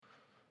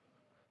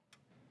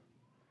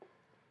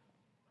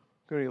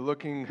Going to be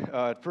looking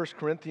at 1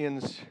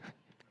 Corinthians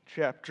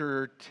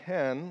chapter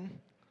 10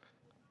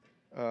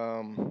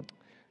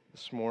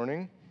 this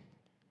morning.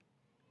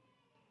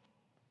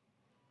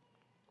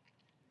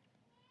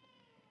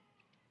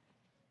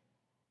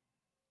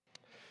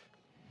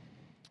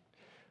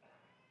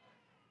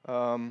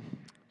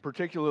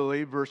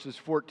 Particularly verses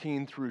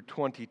 14 through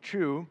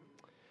 22.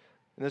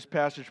 In this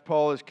passage,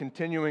 Paul is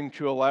continuing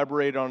to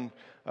elaborate on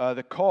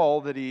the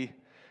call that he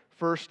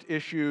first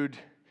issued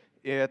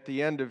at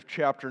the end of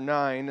chapter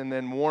 9 and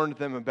then warned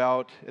them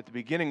about at the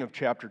beginning of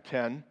chapter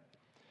 10.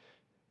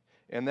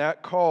 And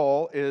that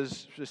call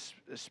is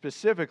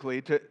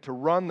specifically to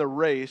run the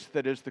race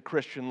that is the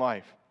Christian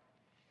life.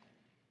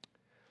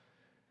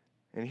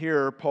 And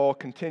here Paul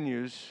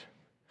continues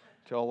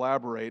to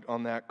elaborate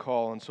on that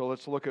call. And so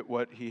let's look at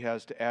what he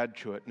has to add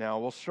to it now.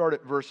 We'll start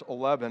at verse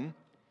 11,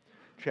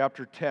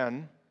 chapter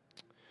 10,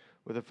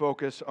 with a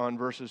focus on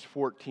verses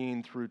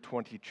 14 through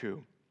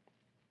 22.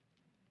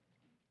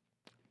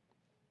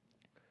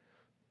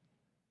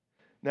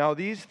 Now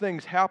these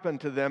things happened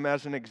to them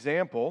as an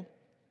example,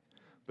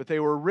 but they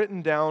were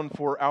written down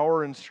for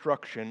our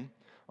instruction,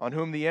 on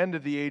whom the end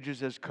of the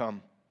ages has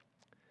come.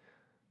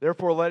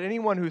 Therefore let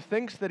anyone who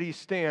thinks that he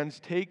stands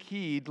take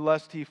heed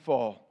lest he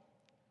fall.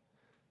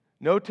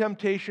 No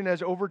temptation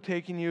has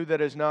overtaken you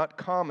that is not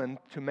common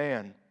to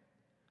man.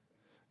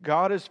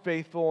 God is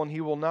faithful, and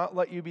He will not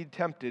let you be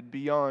tempted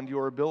beyond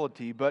your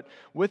ability, but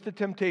with the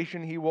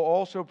temptation He will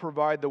also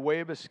provide the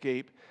way of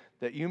escape,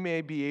 that you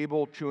may be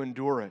able to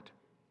endure it.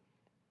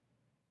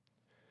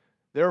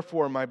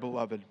 Therefore, my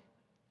beloved,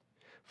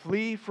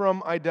 flee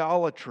from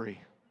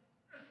idolatry.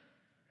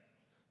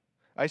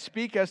 I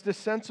speak as to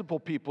sensible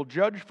people.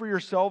 Judge for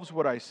yourselves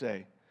what I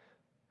say.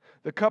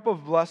 The cup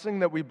of blessing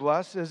that we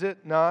bless, is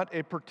it not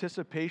a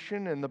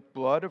participation in the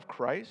blood of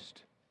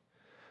Christ?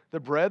 The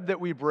bread that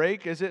we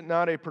break, is it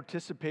not a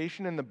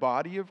participation in the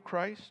body of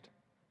Christ?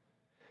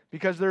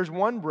 Because there's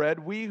one bread,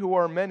 we who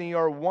are many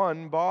are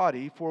one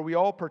body, for we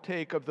all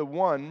partake of the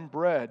one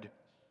bread.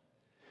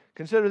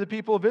 Consider the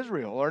people of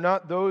Israel. Are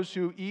not those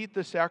who eat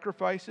the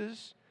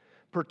sacrifices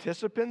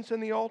participants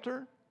in the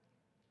altar?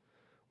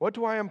 What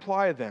do I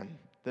imply then?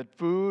 That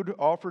food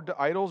offered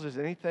to idols is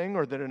anything,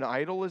 or that an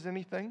idol is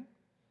anything?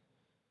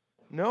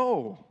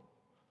 No.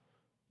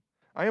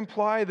 I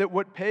imply that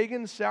what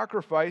pagans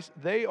sacrifice,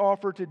 they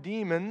offer to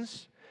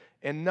demons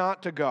and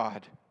not to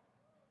God.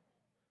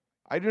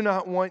 I do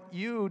not want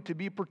you to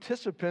be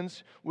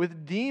participants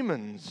with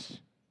demons.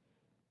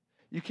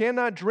 You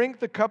cannot drink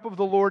the cup of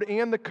the Lord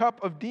and the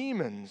cup of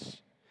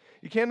demons.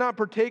 You cannot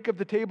partake of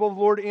the table of the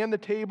Lord and the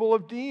table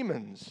of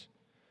demons.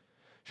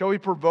 Shall we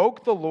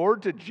provoke the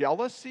Lord to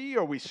jealousy?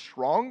 Are we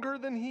stronger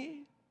than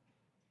He?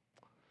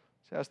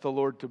 Let's ask the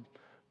Lord to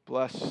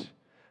bless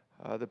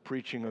the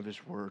preaching of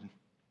His word.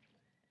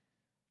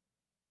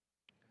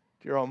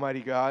 Dear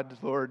Almighty God,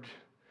 Lord,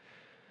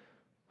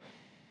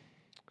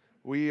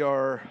 we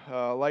are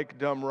like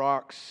dumb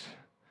rocks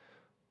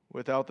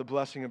without the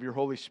blessing of your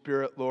Holy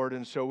Spirit, Lord,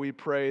 and so we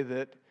pray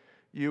that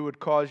you would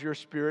cause your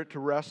Spirit to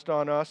rest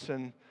on us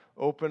and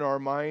open our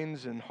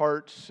minds and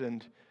hearts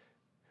and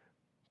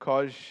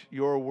cause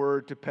your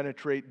word to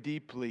penetrate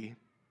deeply.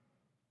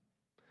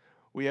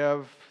 We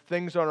have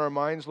things on our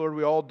minds, Lord,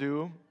 we all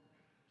do.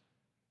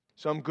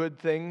 Some good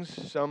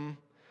things, some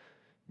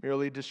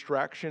merely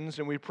distractions,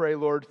 and we pray,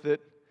 Lord, that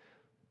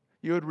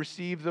you would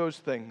receive those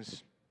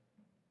things.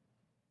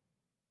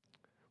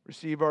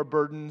 Receive our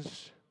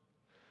burdens,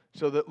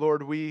 so that,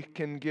 Lord, we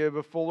can give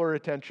a fuller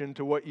attention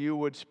to what you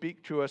would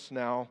speak to us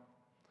now.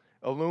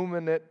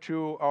 Illumine it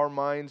to our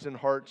minds and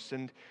hearts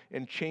and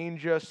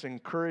change us,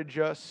 encourage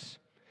us,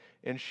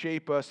 and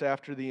shape us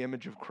after the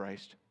image of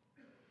Christ.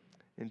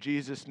 In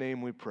Jesus'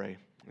 name we pray.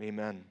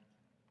 Amen.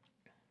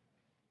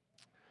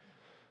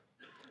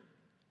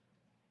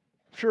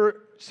 I'm sure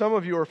some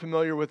of you are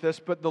familiar with this,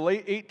 but the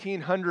late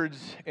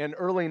 1800s and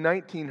early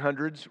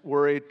 1900s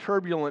were a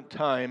turbulent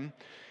time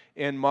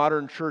in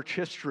modern church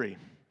history.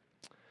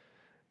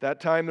 That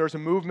time there was a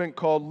movement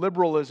called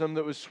liberalism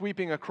that was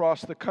sweeping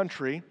across the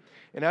country,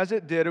 and as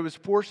it did, it was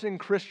forcing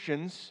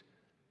Christians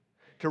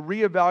to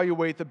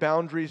reevaluate the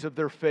boundaries of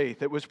their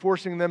faith. It was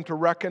forcing them to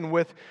reckon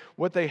with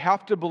what they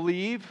have to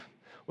believe,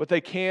 what they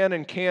can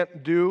and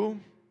can't do.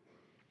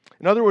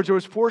 In other words, it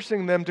was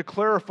forcing them to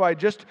clarify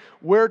just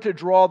where to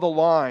draw the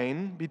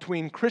line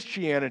between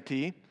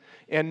Christianity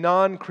and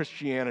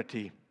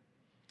non-Christianity.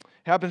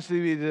 Happens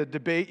to be the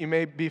debate, you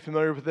may be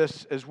familiar with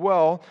this as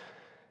well,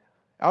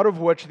 out of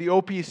which the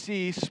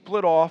OPC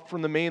split off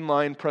from the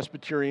mainline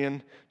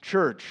Presbyterian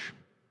Church.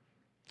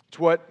 It's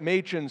what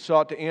Machen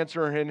sought to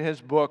answer in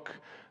his book,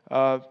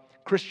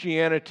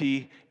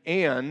 Christianity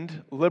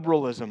and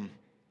Liberalism.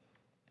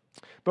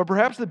 But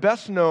perhaps the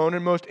best known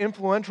and most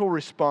influential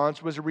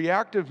response was a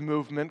reactive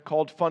movement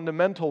called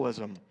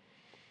fundamentalism.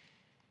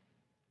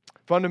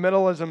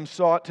 Fundamentalism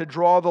sought to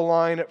draw the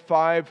line at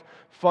 5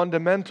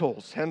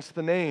 fundamentals, hence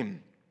the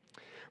name.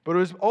 But it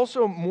was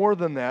also more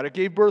than that. It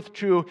gave birth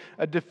to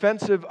a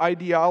defensive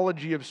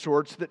ideology of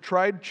sorts that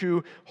tried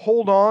to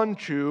hold on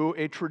to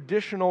a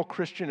traditional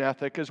Christian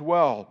ethic as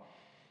well.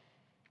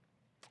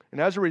 And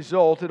as a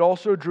result, it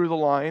also drew the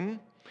line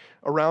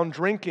around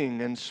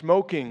drinking and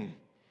smoking,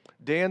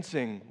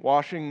 dancing,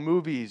 watching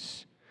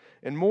movies,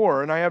 and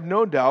more. And I have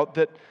no doubt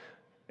that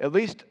at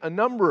least a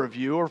number of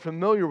you are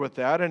familiar with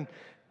that and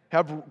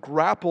have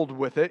grappled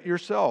with it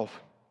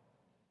yourself.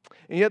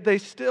 And yet they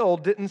still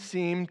didn't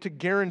seem to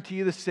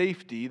guarantee the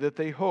safety that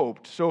they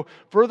hoped. So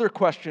further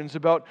questions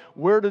about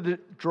where to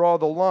draw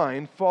the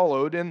line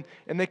followed, and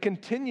they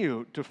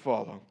continue to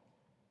follow.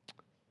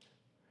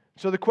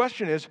 So the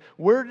question is,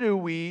 where do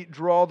we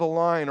draw the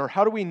line, or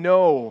how do we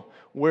know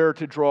where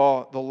to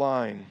draw the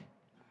line?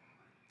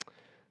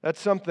 That's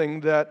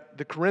something that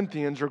the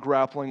Corinthians are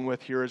grappling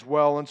with here as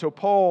well. And so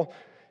Paul,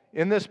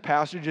 in this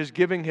passage, is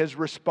giving his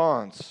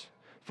response.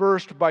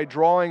 First, by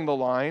drawing the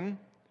line.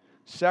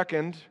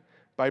 Second,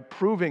 by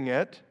proving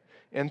it.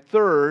 And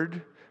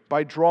third,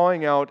 by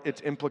drawing out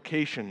its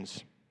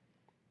implications.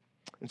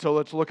 And so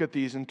let's look at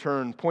these in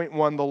turn. Point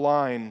 1, the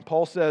line.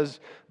 Paul says,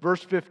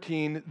 verse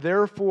 15,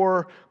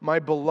 "Therefore, my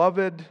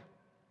beloved,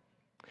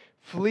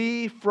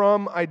 flee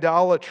from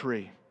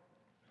idolatry."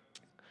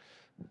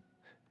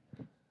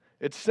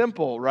 It's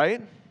simple,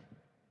 right?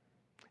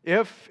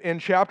 If in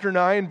chapter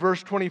 9,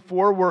 verse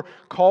 24, we're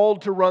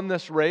called to run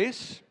this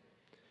race,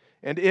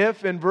 and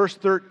if in verse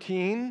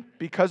 13,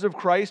 because of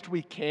Christ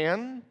we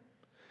can,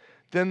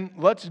 then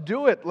let's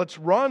do it. Let's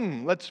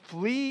run. Let's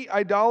flee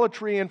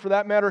idolatry, and for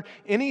that matter,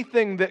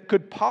 anything that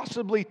could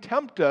possibly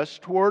tempt us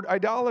toward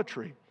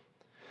idolatry.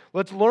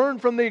 Let's learn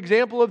from the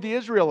example of the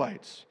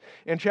Israelites.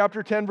 In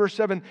chapter 10, verse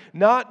 7,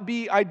 not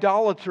be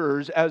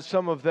idolaters as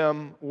some of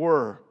them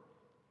were.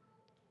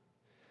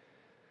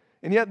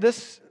 And yet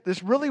this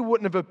really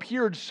wouldn't have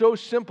appeared so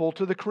simple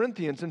to the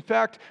Corinthians. In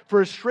fact, for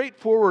as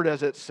straightforward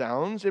as it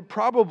sounds, it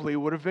probably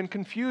would have been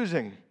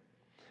confusing.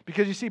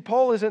 Because you see,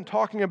 Paul isn't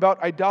talking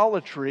about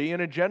idolatry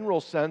in a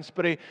general sense,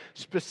 but a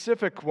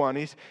specific one.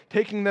 He's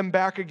taking them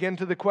back again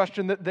to the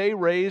question that they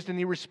raised and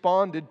he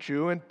responded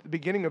to in the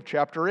beginning of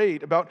chapter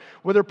 8 about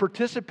whether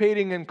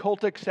participating in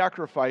cultic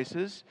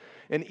sacrifices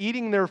and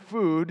eating their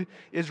food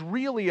is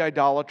really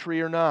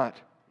idolatry or not.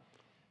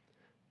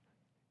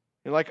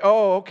 You're like,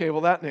 oh, okay,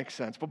 well that makes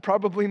sense. Well,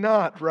 probably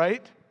not,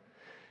 right?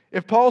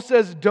 If Paul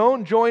says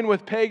don't join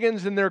with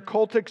pagans in their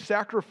cultic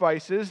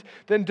sacrifices,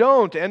 then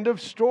don't. End of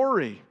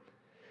story.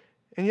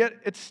 And yet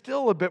it's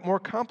still a bit more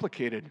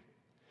complicated.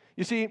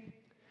 You see,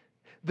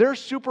 their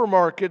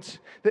supermarkets,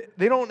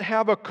 they don't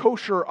have a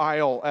kosher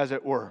aisle, as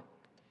it were.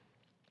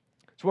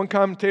 As one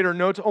commentator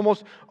notes,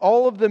 almost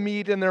all of the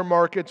meat in their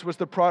markets was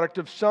the product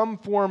of some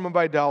form of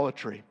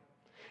idolatry.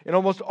 And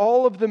almost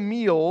all of the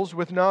meals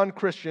with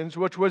non-Christians,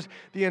 which was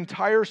the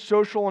entire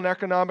social and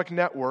economic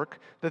network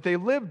that they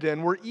lived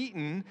in, were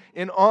eaten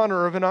in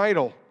honor of an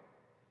idol.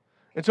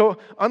 And so,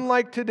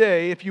 unlike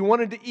today, if you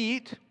wanted to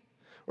eat,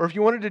 or if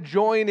you wanted to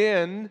join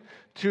in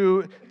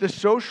to the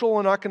social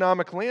and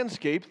economic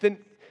landscape, then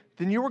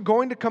you were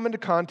going to come into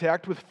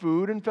contact with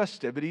food and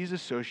festivities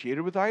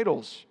associated with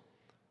idols.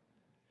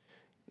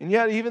 And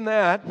yet, even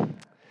that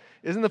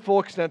isn't the full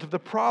extent of the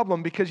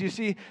problem, because you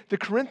see, the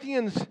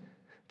Corinthians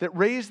that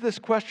raised this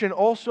question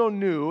also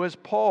knew, as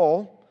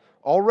Paul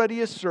already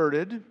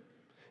asserted,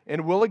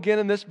 and will again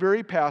in this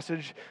very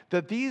passage,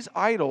 that these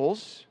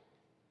idols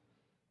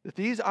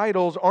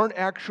aren't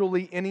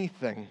actually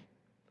anything.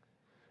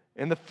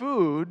 And the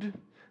food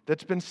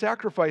that's been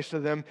sacrificed to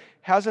them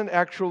hasn't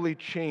actually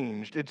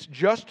changed. It's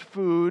just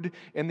food,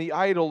 and the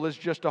idol is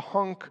just a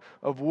hunk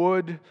of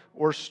wood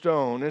or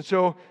stone. And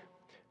so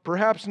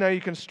perhaps now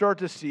you can start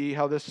to see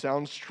how this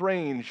sounds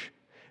strange.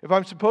 If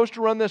I'm supposed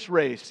to run this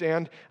race,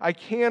 and I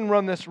can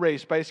run this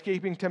race by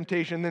escaping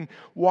temptation, then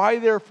why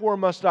therefore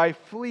must I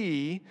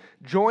flee,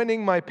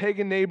 joining my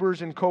pagan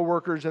neighbors and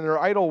co-workers in their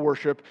idol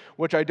worship,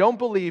 which I don't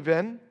believe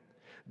in,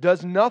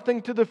 does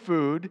nothing to the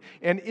food,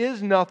 and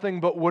is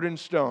nothing but wood and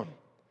stone?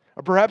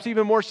 Or perhaps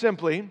even more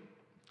simply,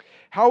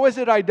 how is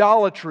it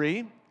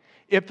idolatry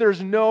if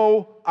there's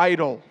no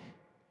idol?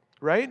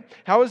 Right?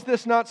 How is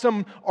this not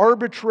some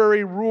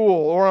arbitrary rule,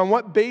 or on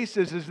what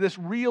basis is this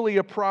really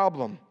a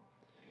problem?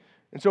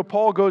 And so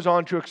Paul goes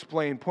on to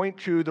explain, point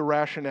to the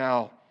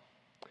rationale.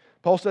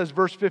 Paul says,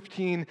 verse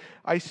 15,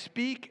 I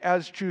speak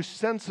as to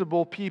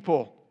sensible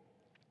people.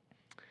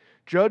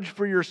 Judge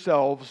for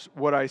yourselves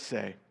what I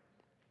say.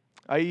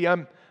 i.e.,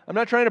 I'm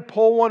not trying to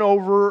pull one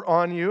over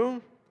on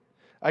you.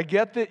 I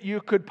get that you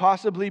could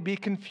possibly be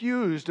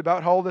confused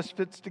about how all this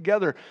fits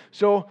together.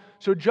 So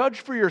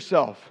judge for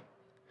yourself.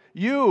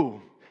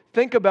 You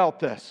think about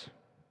this.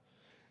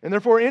 And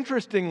therefore,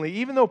 interestingly,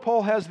 even though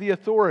Paul has the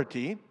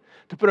authority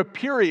to put a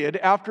period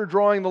after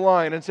drawing the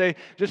line and say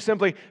just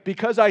simply,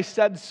 because I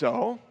said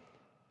so,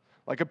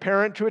 like a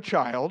parent to a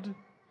child,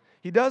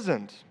 he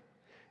doesn't.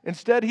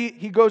 Instead,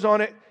 he goes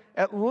on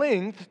at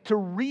length to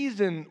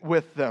reason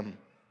with them,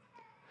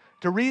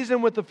 to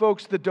reason with the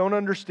folks that don't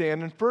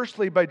understand, and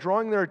firstly, by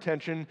drawing their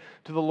attention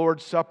to the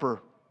Lord's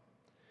Supper.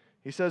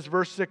 He says,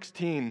 verse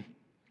 16,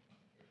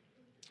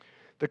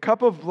 the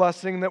cup of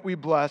blessing that we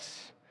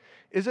bless,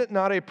 is it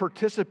not a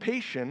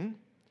participation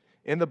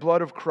in the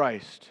blood of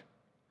Christ?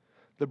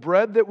 The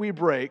bread that we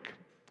break,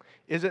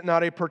 is it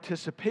not a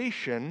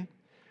participation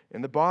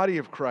in the body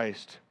of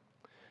Christ?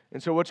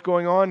 And so what's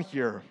going on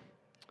here?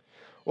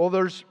 Well,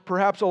 there's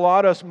perhaps a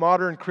lot us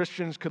modern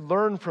Christians could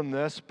learn from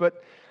this,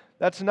 but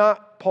that's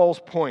not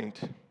Paul's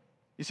point.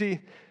 You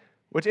see,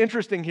 what's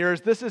interesting here is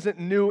this isn't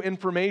new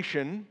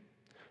information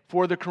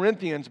for the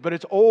Corinthians, but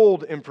it's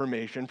old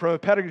information. From a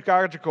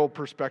pedagogical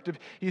perspective,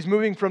 he's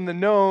moving from the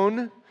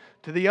known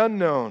to the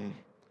unknown,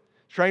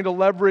 trying to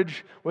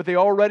leverage what they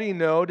already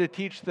know to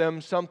teach them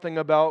something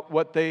about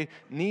what they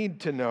need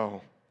to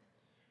know.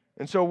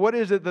 And so what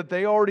is it that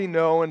they already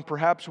know and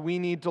perhaps we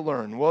need to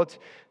learn? Well, it's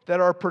that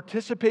our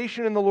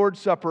participation in the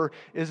Lord's Supper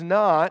is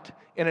not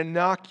an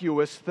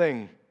innocuous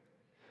thing,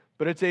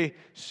 but it's a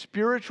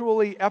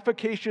spiritually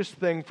efficacious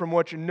thing from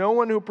which no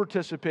one who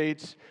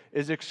participates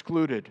is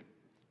excluded.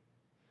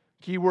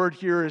 Key word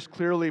here is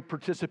clearly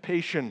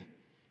participation.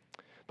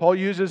 Paul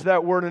uses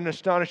that word an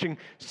astonishing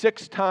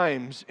 6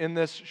 times in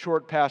this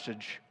short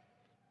passage.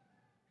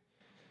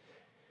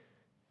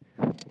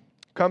 It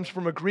comes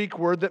from a Greek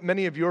word that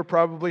many of you are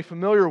probably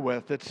familiar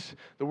with. It's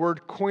the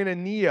word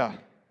koinonia,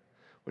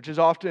 which is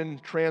often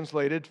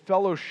translated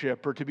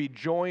fellowship or to be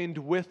joined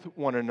with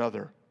one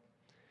another.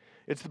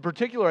 It's the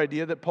particular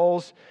idea that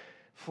Paul's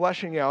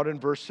fleshing out in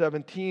verse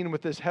 17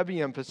 with this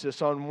heavy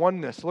emphasis on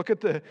oneness. Look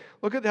at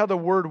how the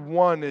word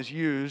one is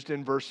used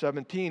in verse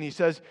 17. He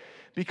says,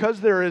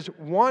 because there is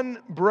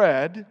one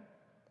bread,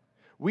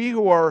 we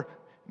who are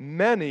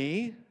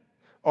many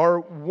are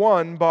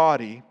one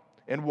body.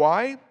 And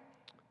why?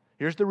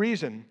 Here's the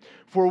reason.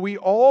 For we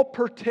all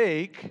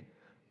participate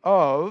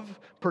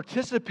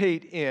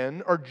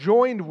in, are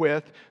joined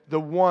with the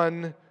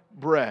one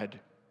bread.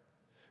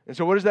 And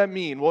so what does that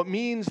mean? Well, it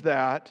means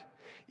that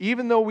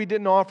even though we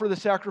didn't offer the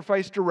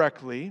sacrifice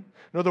directly,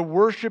 nor the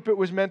worship it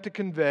was meant to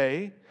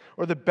convey,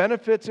 or the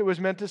benefits it was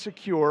meant to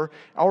secure,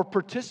 our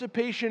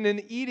participation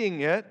in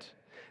eating it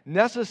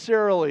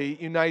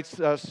necessarily unites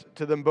us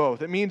to them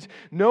both. It means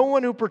no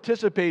one who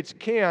participates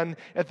can,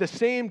 at the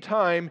same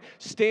time,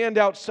 stand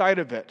outside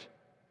of it,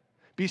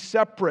 be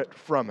separate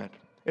from it.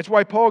 It's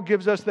why Paul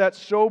gives us that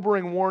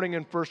sobering warning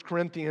in 1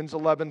 Corinthians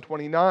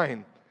 11:29.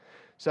 It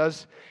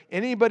says,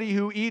 anybody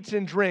who eats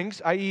and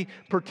drinks, i.e.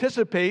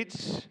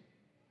 participates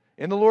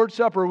in the Lord's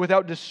Supper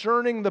without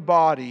discerning the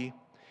body,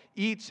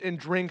 eats and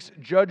drinks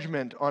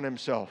judgment on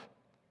himself.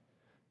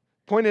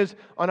 Point is,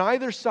 on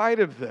either side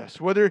of this,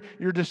 whether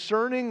you're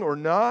discerning or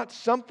not,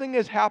 something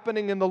is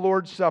happening in the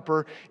Lord's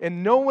Supper,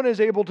 and no one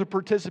is able to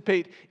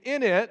participate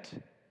in it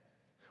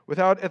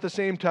without at the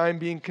same time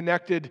being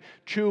connected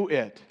to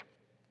it.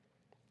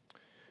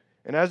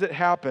 And as it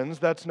happens,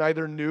 that's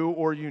neither new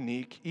or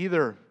unique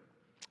either.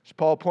 As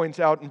Paul points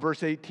out in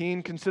verse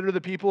 18, consider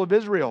the people of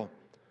Israel.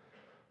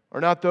 Are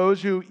not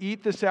those who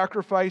eat the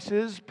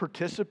sacrifices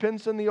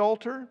participants in the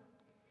altar?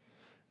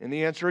 And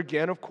the answer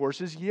again, of course,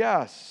 is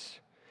yes.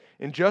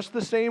 In just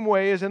the same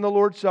way as in the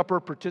Lord's Supper,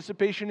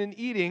 participation in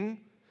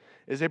eating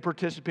is a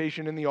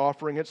participation in the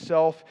offering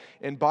itself,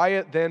 and by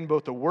it then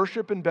both the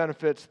worship and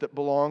benefits that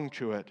belong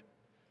to it.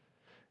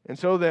 And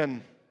so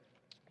then,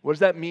 what does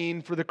that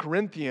mean for the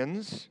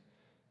Corinthians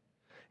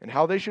and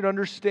how they should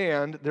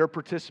understand their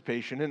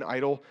participation in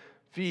idol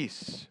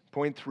feasts?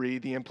 Point 3,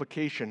 the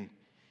implication.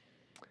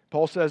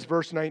 Paul says,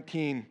 verse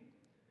 19,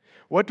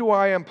 what do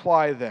I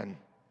imply then?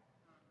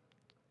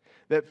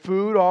 That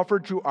food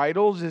offered to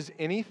idols is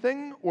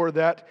anything, or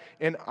that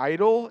an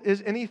idol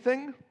is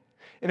anything?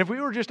 And if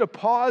we were just to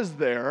pause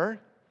there,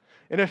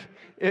 and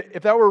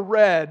if that were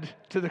read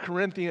to the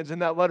Corinthians in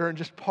that letter and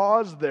just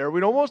pause there,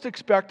 we'd almost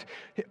expect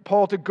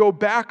Paul to go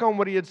back on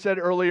what he had said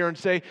earlier and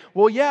say,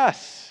 well,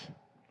 yes.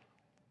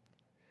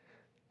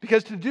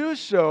 Because to do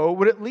so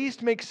would at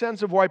least make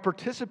sense of why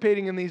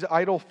participating in these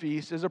idol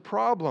feasts is a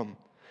problem.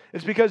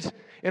 It's because,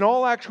 in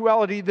all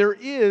actuality, there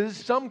is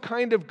some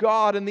kind of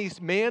God in these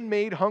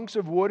man-made hunks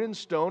of wood and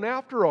stone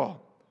after all.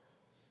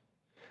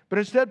 But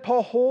instead,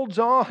 Paul holds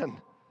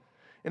on.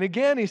 And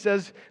again, he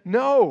says,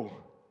 no.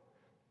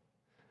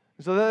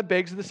 So that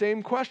begs the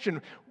same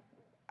question.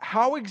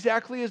 How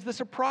exactly is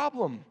this a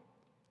problem?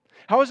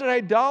 How is it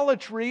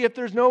idolatry if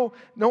there's no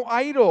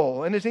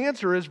idol? And his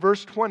answer is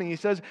verse 20. He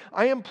says,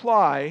 I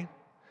imply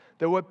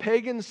that what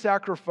pagans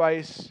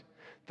sacrifice,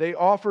 they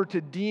offer to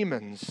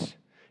demons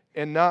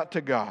and not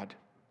to God.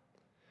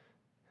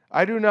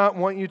 I do not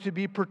want you to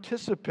be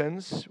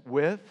participants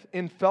with,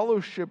 in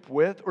fellowship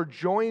with, or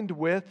joined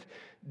with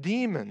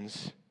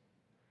demons.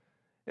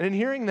 And in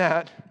hearing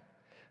that,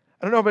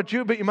 I don't know about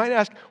you, but you might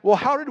ask, well,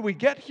 how did we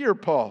get here,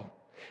 Paul?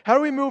 How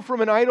do we move from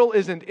an idol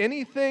isn't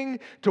anything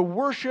to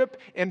worship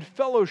and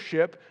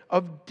fellowship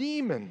of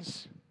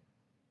demons?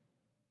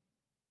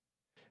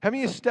 Haven't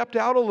you stepped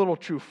out a little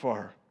too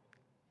far?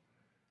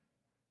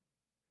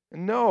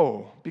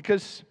 No,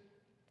 because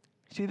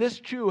see, this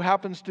too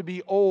happens to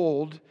be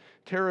old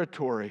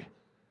territory.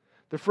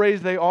 The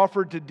phrase they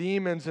offered to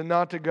demons and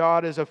not to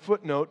God is a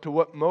footnote to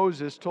what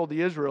Moses told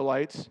the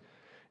Israelites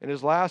in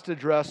his last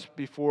address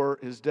before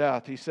his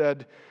death. He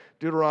said,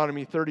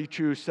 Deuteronomy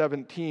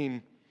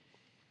 32:17,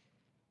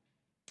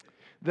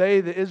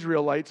 they, the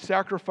Israelites,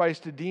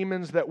 sacrificed to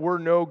demons that were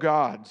no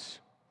gods.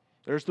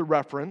 There's the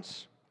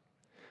reference.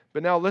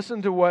 But now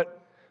listen to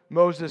what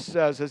Moses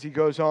says as he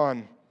goes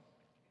on.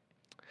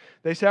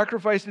 They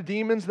sacrificed to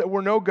demons that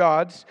were no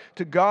gods,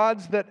 to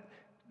gods that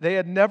they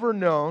had never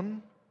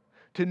known,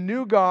 to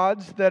new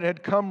gods that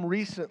had come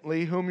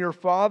recently, whom your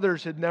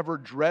fathers had never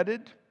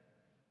dreaded.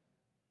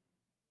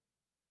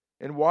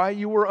 And why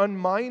you were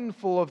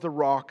unmindful of the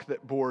rock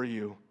that bore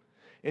you,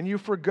 and you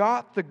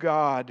forgot the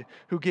God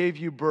who gave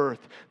you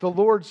birth. The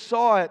Lord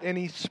saw it, and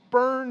He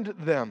spurned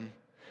them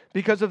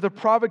because of the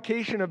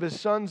provocation of His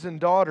sons and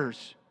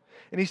daughters.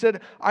 And He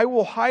said, I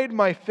will hide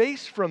my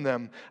face from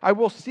them. I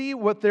will see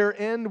what their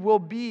end will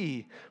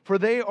be. For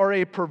they are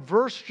a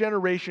perverse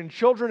generation,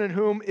 children in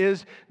whom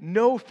is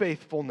no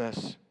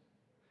faithfulness.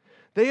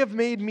 They have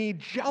made me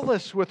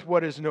jealous with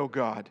what is no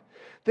God.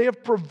 They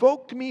have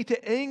provoked me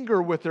to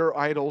anger with their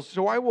idols,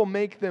 so I will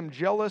make them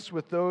jealous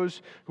with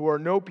those who are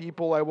no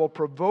people. I will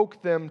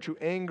provoke them to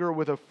anger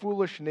with a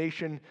foolish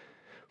nation,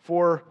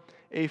 for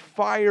a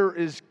fire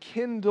is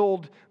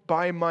kindled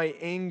by my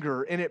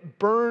anger, and it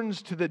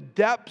burns to the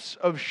depths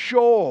of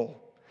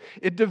Sheol.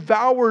 It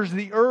devours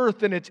the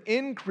earth and its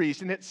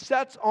increase, and it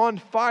sets on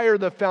fire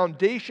the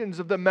foundations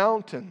of the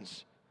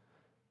mountains.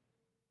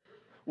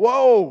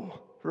 Whoa,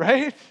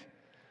 right?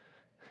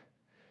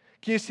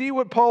 Can you see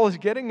what Paul is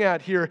getting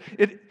at here?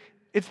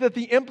 It's that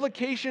the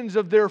implications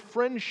of their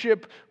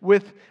friendship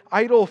with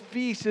idol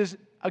feasts is,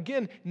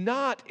 again,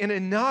 not an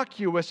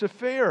innocuous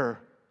affair.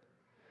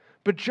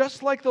 But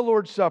just like the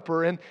Lord's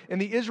Supper and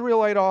the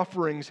Israelite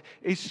offerings,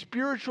 a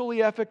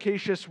spiritually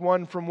efficacious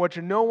one from which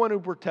no one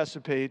who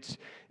participates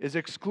is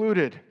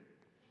excluded.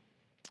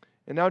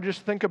 And now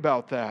just think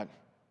about that.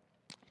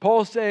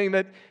 Paul is saying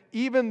that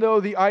even though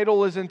the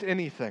idol isn't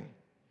anything,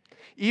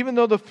 even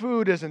though the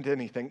food isn't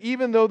anything,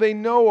 even though they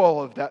know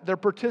all of that, their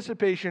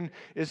participation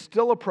is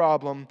still a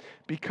problem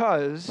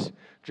because,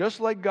 just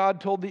like God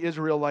told the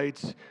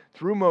Israelites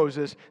through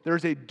Moses,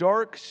 there's a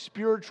dark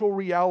spiritual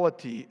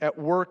reality at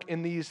work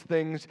in these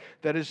things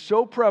that is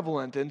so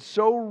prevalent and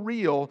so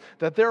real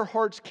that their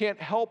hearts can't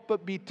help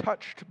but be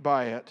touched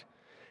by it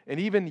and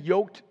even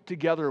yoked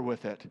together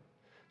with it.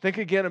 Think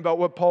again about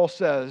what Paul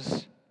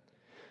says.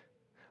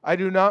 I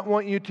do not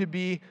want you to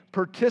be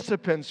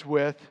participants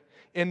with,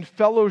 in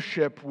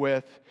fellowship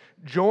with,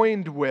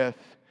 joined with,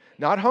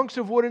 not hunks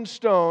of wood and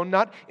stone,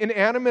 not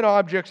inanimate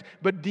objects,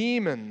 but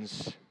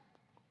demons.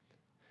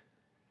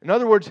 In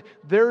other words,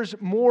 there's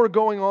more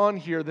going on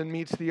here than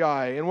meets the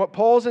eye. And what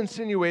Paul's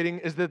insinuating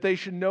is that they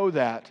should know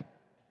that.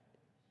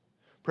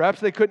 Perhaps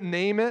they couldn't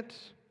name it.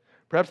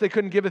 Perhaps they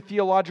couldn't give a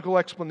theological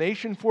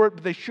explanation for it,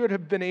 but they should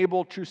have been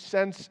able to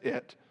sense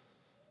it.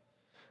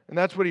 And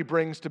that's what he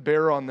brings to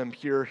bear on them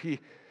here.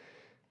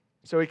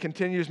 So he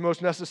continues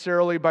most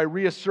necessarily by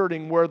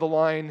reasserting where the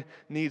line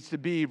needs to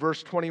be.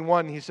 Verse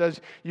 21, he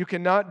says, you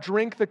cannot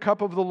drink the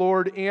cup of the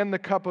Lord and the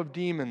cup of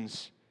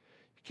demons.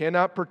 You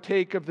cannot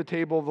partake of the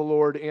table of the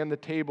Lord and the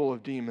table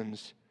of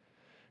demons.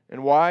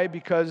 And why?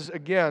 Because,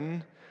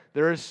 again,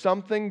 there is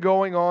something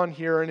going on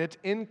here, and it's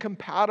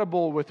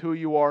incompatible with who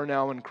you are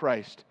now in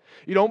Christ.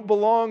 You don't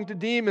belong to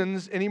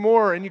demons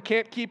anymore, and you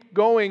can't keep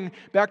going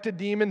back to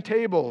demon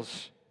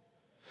tables.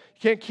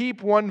 You can't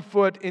keep one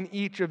foot in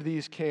each of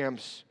these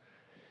camps.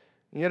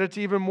 And yet it's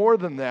even more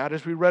than that,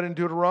 as we read in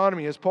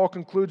Deuteronomy. As Paul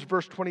concludes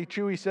verse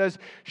 22, he says,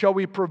 shall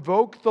we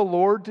provoke the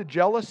Lord to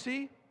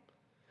jealousy?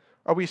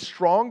 Are we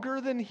stronger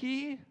than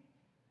He?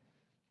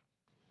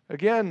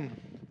 Again,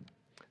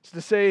 it's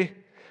to say,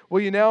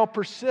 will you now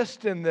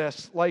persist in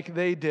this like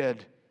they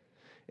did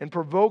and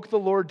provoke the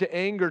Lord to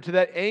anger, to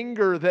that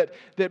anger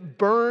that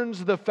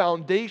burns the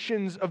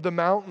foundations of the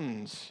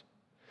mountains?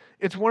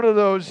 It's one of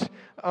those,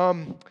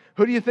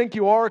 who do you think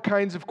you are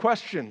kinds of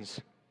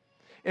questions.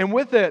 And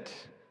with it,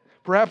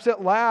 perhaps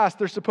at last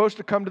they're supposed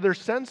to come to their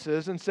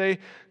senses and say,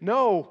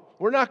 no,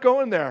 we're not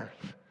going there.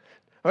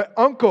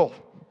 Uncle,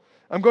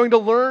 I'm going to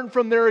learn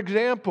from their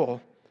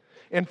example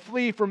and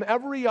flee from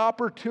every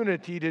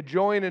opportunity to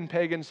join in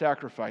pagan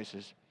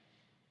sacrifices.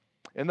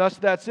 And thus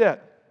that's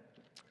it.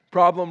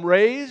 Problem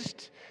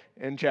raised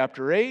in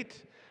chapter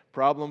 8,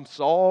 problem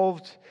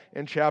solved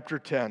in chapter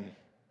 10.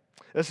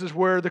 This is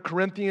where the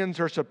Corinthians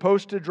are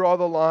supposed to draw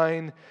the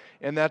line,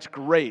 and that's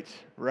great,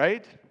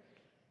 right?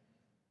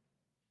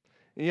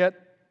 And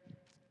yet,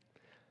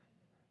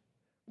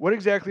 what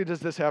exactly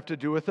does this have to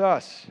do with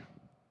us?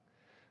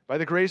 By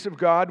the grace of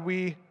God,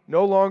 we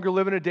no longer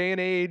live in a day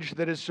and age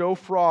that is so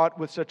fraught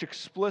with such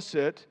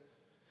explicit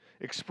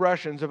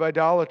expressions of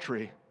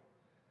idolatry.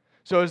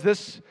 So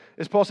is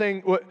Paul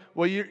saying,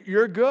 well,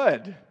 you're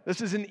good.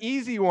 This is an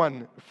easy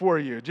one for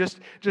you. Just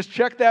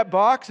check that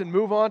box and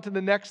move on to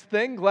the next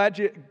thing. Glad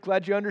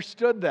you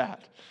understood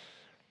that.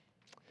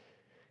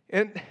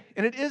 And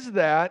it is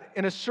that,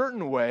 in a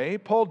certain way,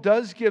 Paul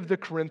does give the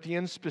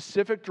Corinthians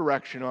specific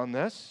direction on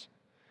this.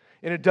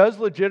 And it does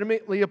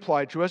legitimately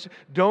apply to us.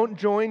 Don't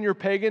join your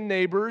pagan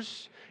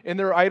neighbors in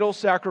their idol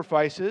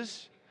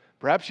sacrifices.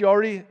 Perhaps you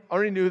already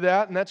knew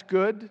that, and that's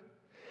good.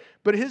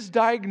 But his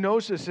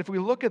diagnosis, if we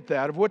look at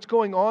that, of what's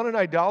going on in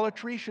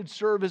idolatry, should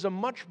serve as a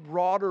much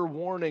broader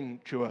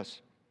warning to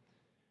us.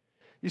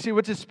 You see,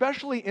 what's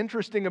especially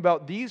interesting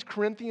about these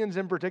Corinthians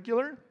in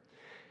particular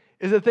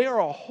is that they are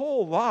a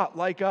whole lot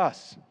like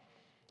us.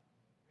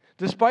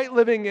 Despite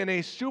living in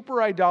a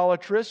super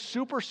idolatrous,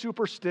 super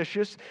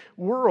superstitious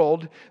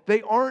world,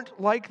 they aren't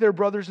like their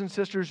brothers and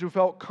sisters who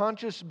felt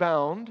conscience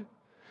bound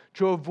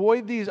to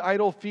avoid these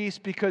idol feasts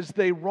because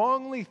they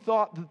wrongly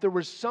thought that there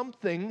was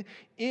something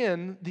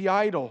in the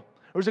idol.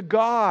 There was a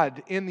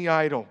god in the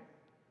idol.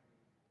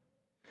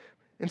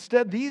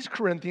 Instead, these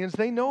Corinthians,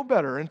 they know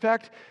better. In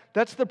fact,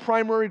 that's the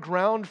primary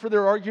ground for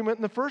their argument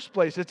in the first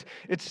place. It's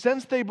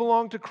since they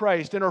belong to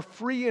Christ and are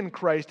free in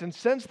Christ, and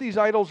since these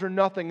idols are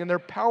nothing and they're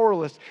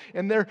powerless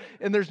and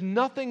there's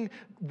nothing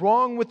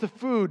wrong with the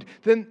food,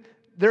 then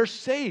they're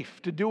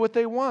safe to do what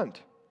they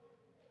want.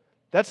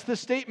 That's the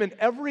statement.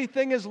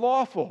 Everything is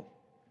lawful.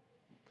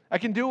 I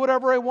can do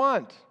whatever I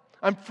want.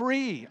 I'm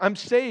free. I'm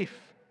safe.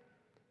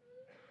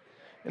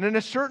 And in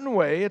a certain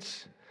way,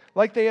 it's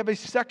like they have a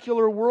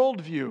secular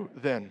worldview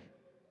then.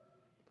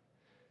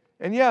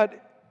 And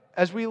yet,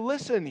 as we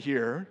listen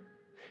here,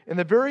 in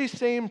the very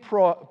same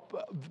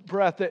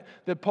breath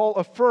that Paul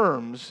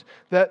affirms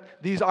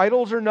that these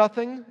idols are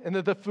nothing and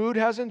that the food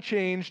hasn't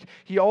changed,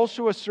 he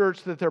also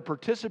asserts that their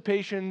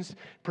participation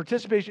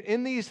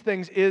in these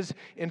things is,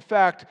 in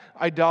fact,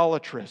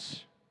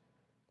 idolatrous.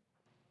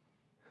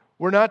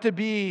 We're not to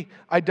be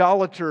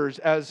idolaters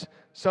as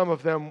some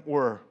of them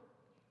were.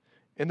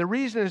 And the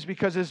reason is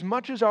because as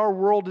much as our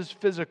world is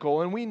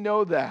physical, and we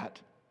know that,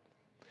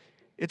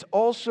 it's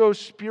also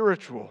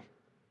spiritual.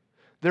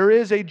 There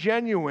is a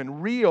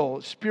genuine, real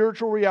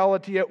spiritual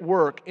reality at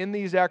work in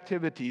these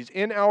activities,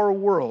 in our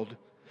world.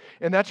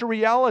 And that's a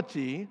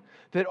reality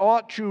that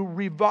ought to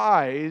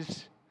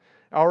revise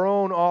our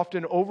own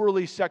often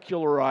overly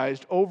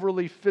secularized,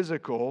 overly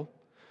physical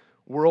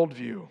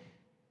worldview.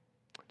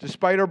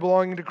 Despite our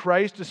belonging to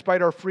Christ,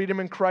 despite our freedom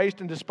in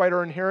Christ, and despite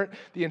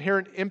the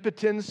inherent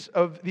impotence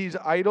of these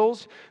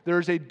idols, there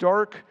is a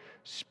dark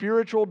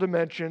spiritual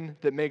dimension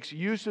that makes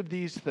use of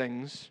these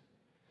things,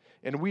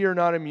 and we are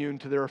not immune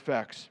to their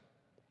effects.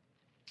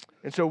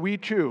 And so we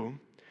too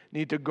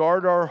need to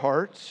guard our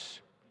hearts,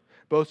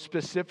 both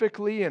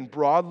specifically and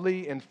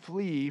broadly, and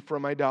flee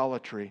from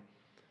idolatry,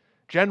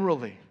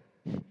 generally.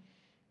 And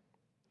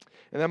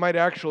that might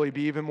actually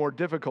be even more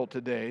difficult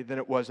today than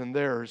it was in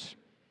theirs.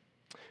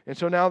 And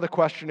so now the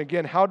question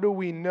again, how do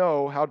we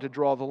know how to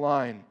draw the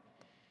line?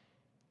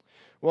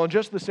 Well, in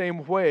just the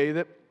same way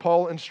that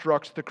Paul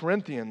instructs the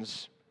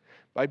Corinthians,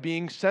 by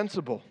being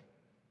sensible.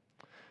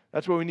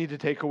 That's what we need to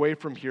take away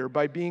from here,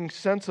 by being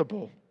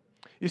sensible.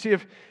 You see,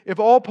 if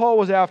all Paul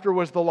was after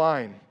was the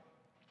line,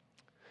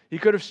 he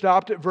could have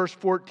stopped at verse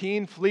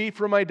 14, flee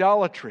from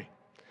idolatry.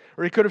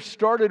 Or he could have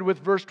started with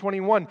verse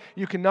 21,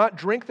 you cannot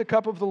drink the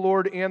cup of the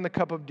Lord and the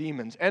cup of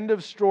demons. End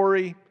of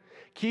story.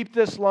 Keep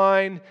this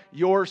line,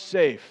 you're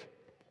safe.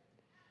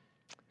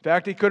 In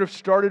fact, he could have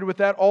started with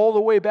that all the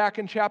way back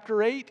in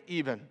chapter 8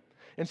 even,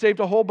 and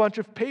saved a whole bunch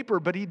of paper,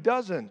 but he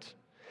doesn't.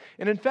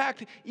 And in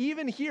fact,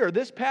 even here,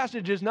 this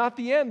passage is not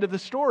the end of the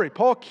story.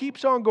 Paul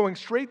keeps on going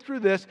straight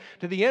through this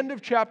to the end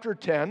of chapter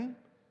 10,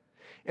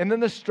 and then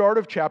the start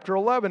of chapter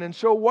 11. And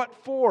so what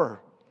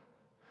for?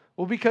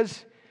 Well,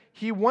 because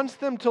he wants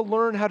them to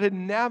learn how to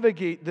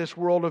navigate this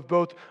world of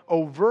both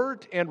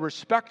overt and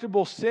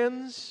respectable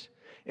sins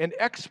and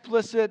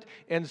explicit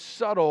and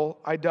subtle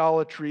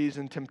idolatries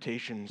and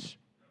temptations.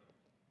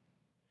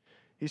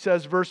 He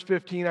says, verse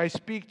 15, I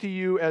speak to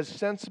you as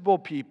sensible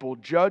people,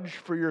 judge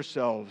for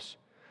yourselves.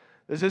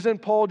 This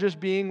isn't Paul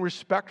just being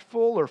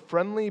respectful or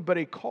friendly, but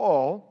a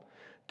call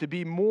to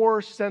be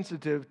more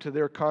sensitive to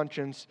their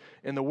conscience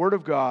and the Word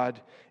of God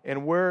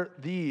and where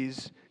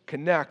these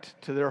connect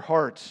to their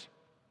hearts.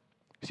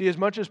 See, as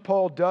much as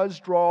Paul does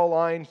draw a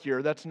line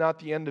here, that's not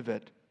the end of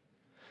it.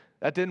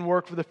 That didn't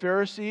work for the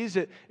Pharisees.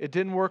 It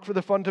didn't work for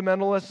the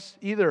fundamentalists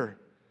either.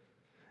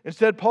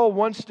 Instead, Paul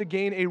wants to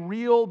gain a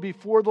real,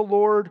 before the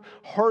Lord,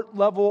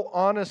 heart-level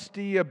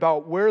honesty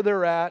about where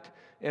they're at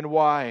and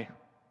why.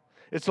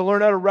 It's to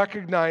learn how to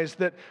recognize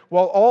that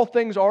while all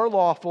things are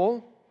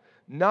lawful,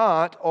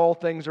 not all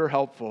things are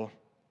helpful.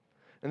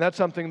 And that's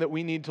something that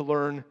we need to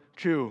learn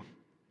too.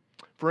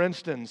 For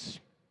instance,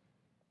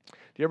 do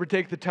you ever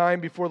take the time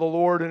before the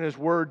Lord and His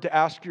Word to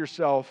ask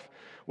yourself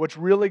what's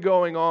really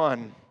going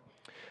on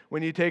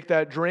when you take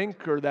that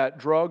drink or that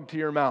drug to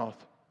your mouth?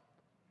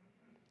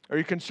 Are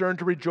you concerned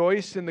to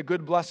rejoice in the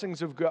good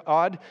blessings of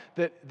God,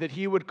 that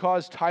He would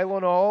cause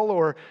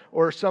Tylenol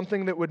or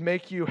something that would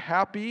make you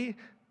happy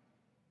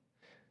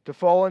to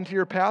fall into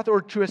your path,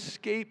 or to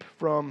escape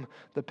from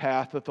the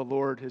path that the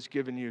Lord has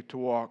given you to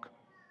walk?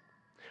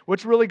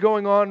 What's really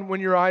going on when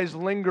your eyes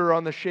linger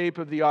on the shape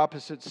of the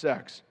opposite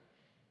sex?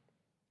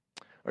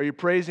 Are you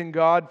praising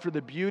God for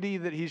the beauty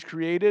that He's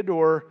created,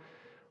 or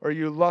are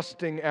you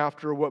lusting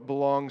after what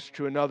belongs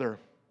to another?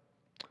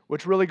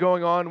 What's really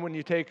going on when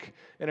you take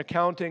an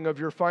accounting of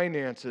your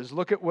finances?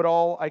 Look at what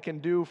all I can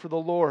do for the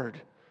Lord.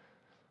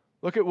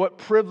 Look at what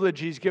privilege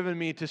He's given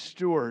me to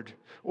steward.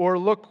 Or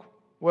look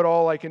what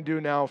all I can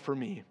do now for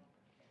me.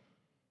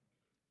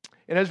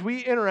 And as we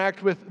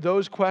interact with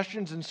those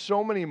questions and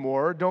so many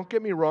more, don't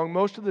get me wrong,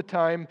 most of the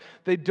time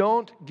they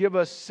don't give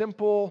us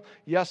simple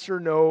yes or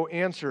no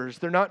answers.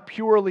 They're not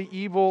purely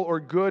evil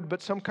or good,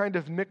 but some kind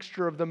of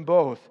mixture of them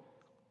both.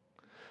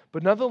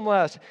 But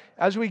nonetheless,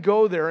 as we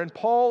go there, and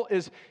Paul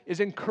is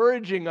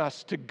encouraging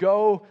us to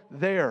go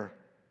there,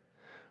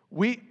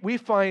 we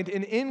find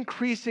an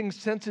increasing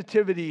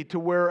sensitivity to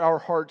where our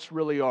hearts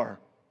really are.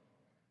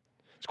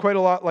 It's quite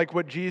a lot like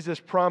what Jesus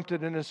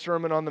prompted in his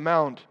Sermon on the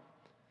Mount.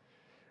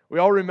 We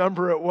all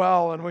remember it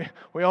well, and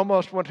we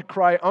almost want to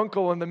cry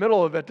uncle in the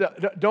middle of it.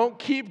 Don't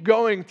keep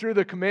going through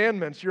the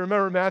commandments. You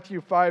remember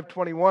Matthew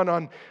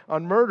 5:21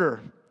 on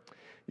murder.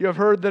 You have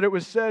heard that it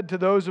was said to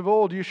those of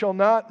old, you shall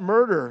not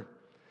murder,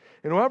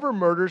 and whoever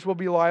murders will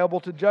be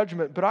liable to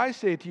judgment. But I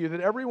say to you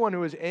that everyone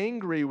who is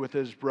angry with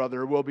his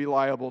brother will be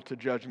liable to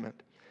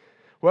judgment.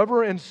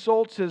 Whoever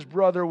insults his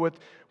brother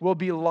will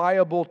be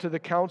liable to the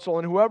council,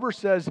 and whoever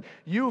says,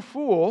 you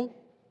fool,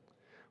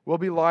 will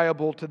be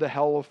liable to the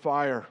hell of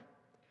fire.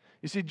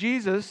 You see,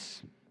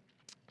 Jesus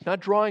is not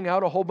drawing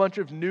out a whole bunch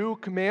of new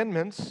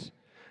commandments.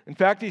 In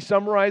fact, he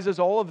summarizes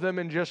all of them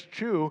in just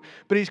two,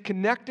 but he's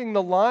connecting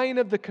the line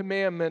of the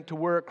commandment to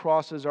where it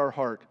crosses our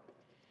heart.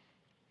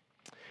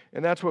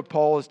 And that's what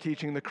Paul is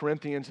teaching the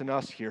Corinthians and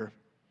us here.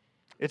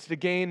 It's to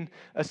gain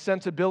a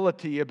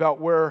sensibility about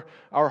where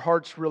our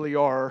hearts really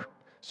are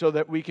so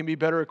that we can be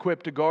better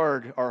equipped to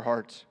guard our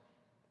hearts.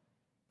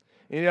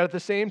 And yet at the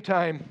same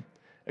time,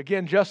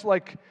 again, just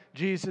like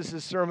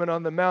Jesus' Sermon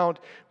on the Mount,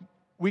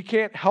 we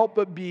can't help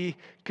but be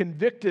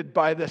convicted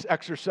by this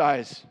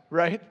exercise,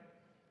 right?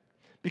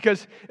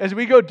 Because as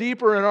we go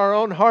deeper in our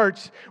own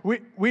hearts,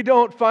 we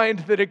don't find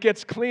that it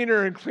gets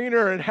cleaner and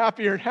cleaner and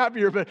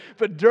happier,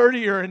 but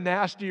dirtier and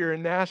nastier.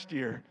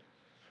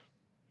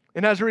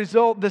 And as a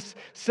result, this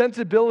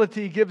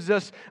sensibility gives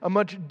us a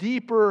much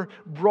deeper,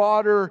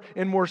 broader,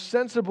 and more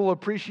sensible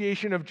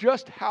appreciation of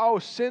just how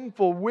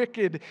sinful,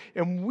 wicked,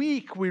 and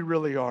weak we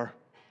really are.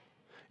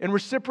 And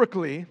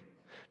reciprocally,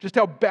 just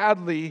how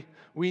badly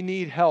we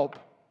need help.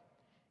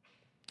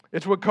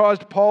 It's what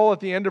caused Paul at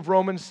the end of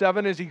Romans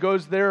 7 as he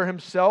goes there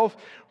himself.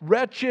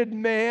 Wretched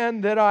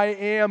man that I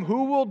am,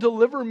 who will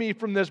deliver me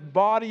from this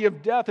body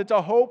of death? It's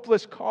a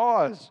hopeless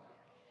cause.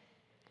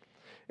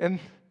 And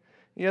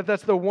yet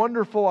that's the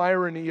wonderful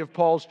irony of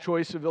Paul's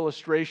choice of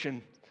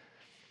illustration.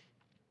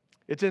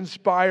 It's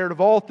inspired. Of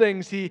all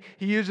things, he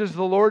uses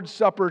the Lord's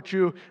Supper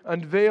to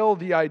unveil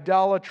the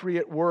idolatry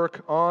at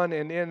work on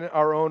and in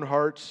our own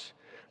hearts.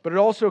 But it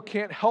also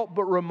can't help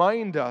but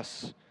remind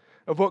us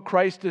of what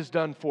Christ has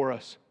done for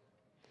us.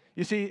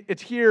 You see,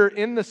 it's here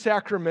in the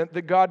sacrament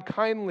that God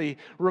kindly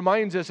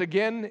reminds us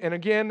again and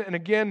again and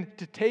again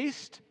to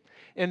taste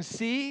and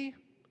see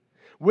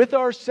with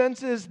our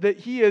senses that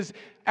He is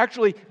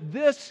actually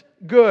this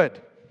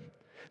good.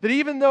 That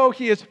even though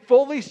He is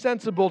fully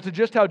sensible to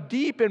just how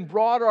deep and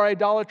broad our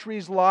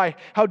idolatries lie,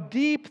 how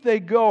deep they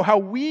go, how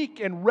weak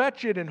and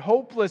wretched and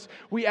hopeless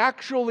we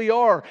actually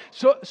are,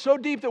 so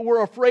deep that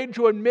we're afraid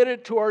to admit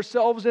it to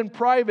ourselves in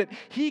private,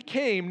 He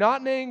came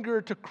not in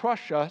anger to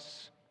crush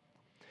us,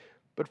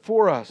 but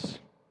for us.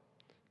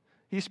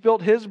 He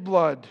spilt His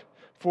blood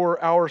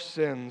for our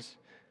sins.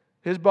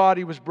 His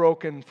body was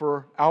broken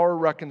for our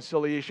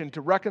reconciliation,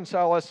 to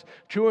reconcile us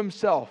to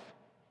Himself,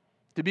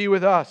 to be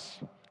with us.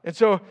 And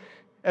so,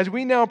 as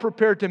we now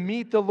prepare to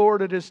meet the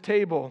Lord at His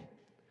table,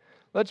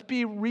 let's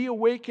be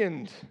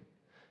reawakened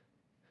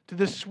to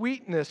the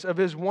sweetness of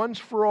His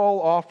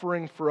once-for-all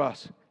offering for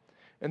us,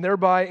 and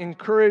thereby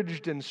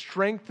encouraged and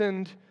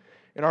strengthened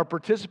in our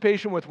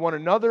participation with one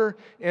another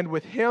and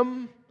with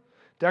Him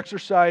to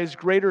exercise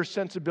greater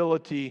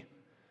sensibility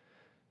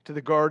to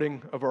the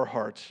guarding of our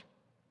hearts.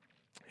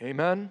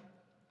 Amen?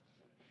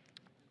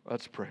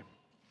 Let's pray.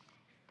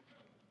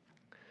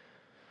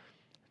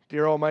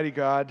 Dear Almighty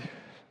God,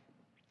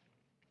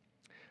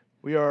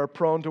 we are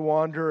prone to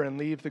wander and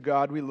leave the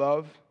God we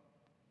love.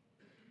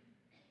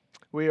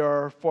 We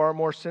are far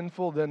more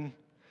sinful than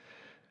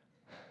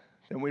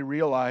we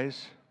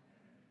realize,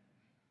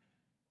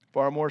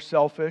 far more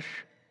selfish,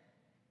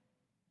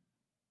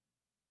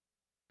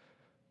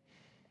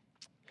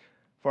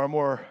 far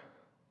more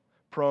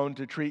prone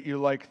to treat you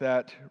like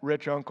that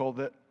rich uncle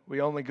that we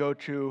only go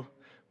to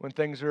when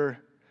things are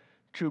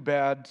too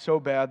bad, so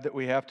bad that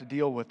we have to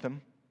deal with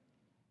them.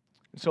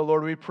 And so,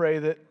 Lord, we pray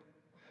that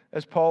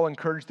as Paul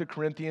encouraged the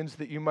Corinthians,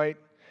 that you might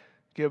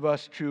give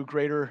us to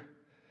greater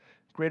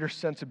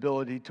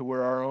sensibility to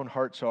where our own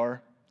hearts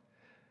are.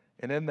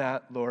 And in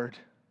that, Lord,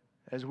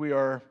 as we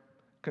are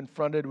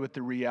confronted with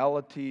the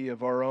reality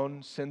of our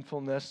own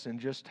sinfulness and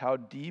just how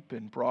deep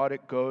and broad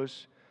it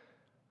goes,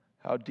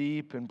 how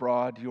deep and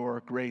broad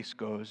your grace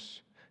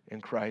goes in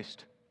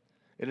Christ.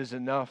 It is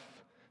enough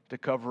to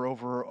cover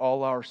over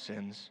all our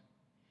sins.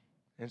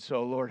 And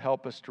so, Lord,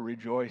 help us to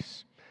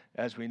rejoice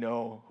as we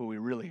know who we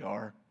really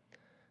are,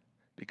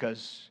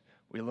 because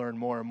we learn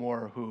more and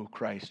more who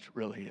Christ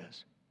really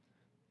is.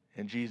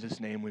 In Jesus'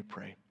 name we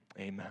pray.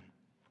 Amen.